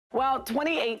Well,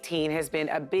 2018 has been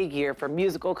a big year for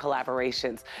musical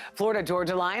collaborations. Florida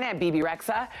Georgia Line and BB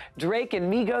Rexa, Drake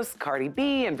and Migos, Cardi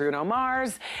B and Bruno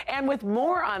Mars. And with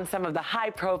more on some of the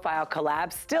high-profile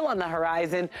collabs still on the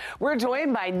horizon, we're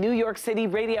joined by New York City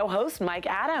radio host Mike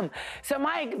Adam. So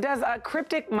Mike, does a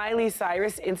cryptic Miley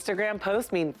Cyrus Instagram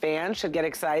post mean fans should get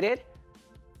excited?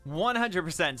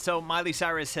 100%. So Miley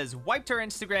Cyrus has wiped her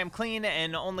Instagram clean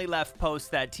and only left posts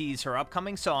that tease her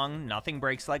upcoming song, Nothing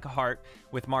Breaks Like a Heart,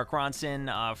 with Mark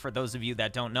Ronson. For those of you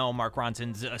that don't know, Mark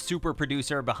Ronson's a super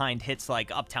producer behind hits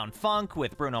like Uptown Funk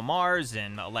with Bruno Mars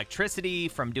and Electricity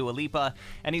from Dua Lipa.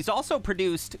 And he's also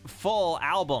produced full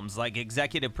albums, like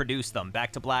executive produced them,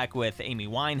 Back to Black with Amy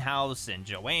Winehouse and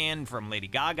Joanne from Lady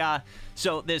Gaga.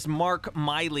 So this Mark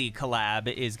Miley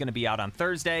collab is going to be out on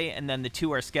Thursday, and then the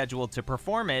two are scheduled to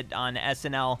perform it on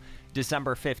SNL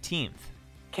December 15th.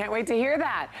 Can't wait to hear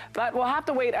that. But we'll have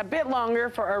to wait a bit longer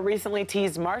for our recently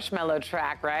teased Marshmello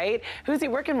track, right? Who's he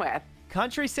working with?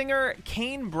 Country singer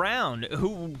Kane Brown,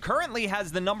 who currently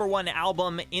has the #1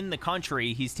 album in the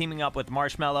country. He's teaming up with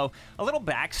Marshmello. A little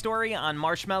backstory on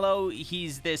Marshmello: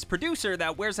 he's this producer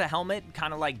that wears a helmet,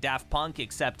 kind of like Daft Punk,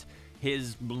 except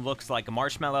his looks like a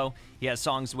marshmallow. He has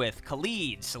songs with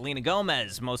Khalid, Selena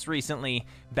Gomez, most recently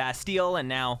Bastille, and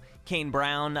now Kane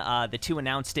Brown. The two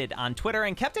announced it on Twitter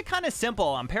and kept it kind of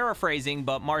simple. I'm paraphrasing,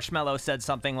 but Marshmello said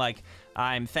something like,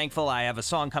 "I'm thankful I have a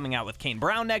song coming out with Kane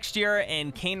Brown next year,"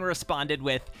 and Kane responded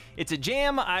with, "It's a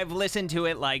jam. I've listened to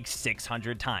it like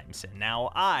 600 times, and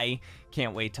now I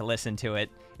can't wait to listen to it.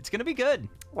 It's gonna be good."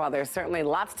 Well, there's certainly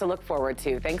lots to look forward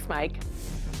to. Thanks, Mike.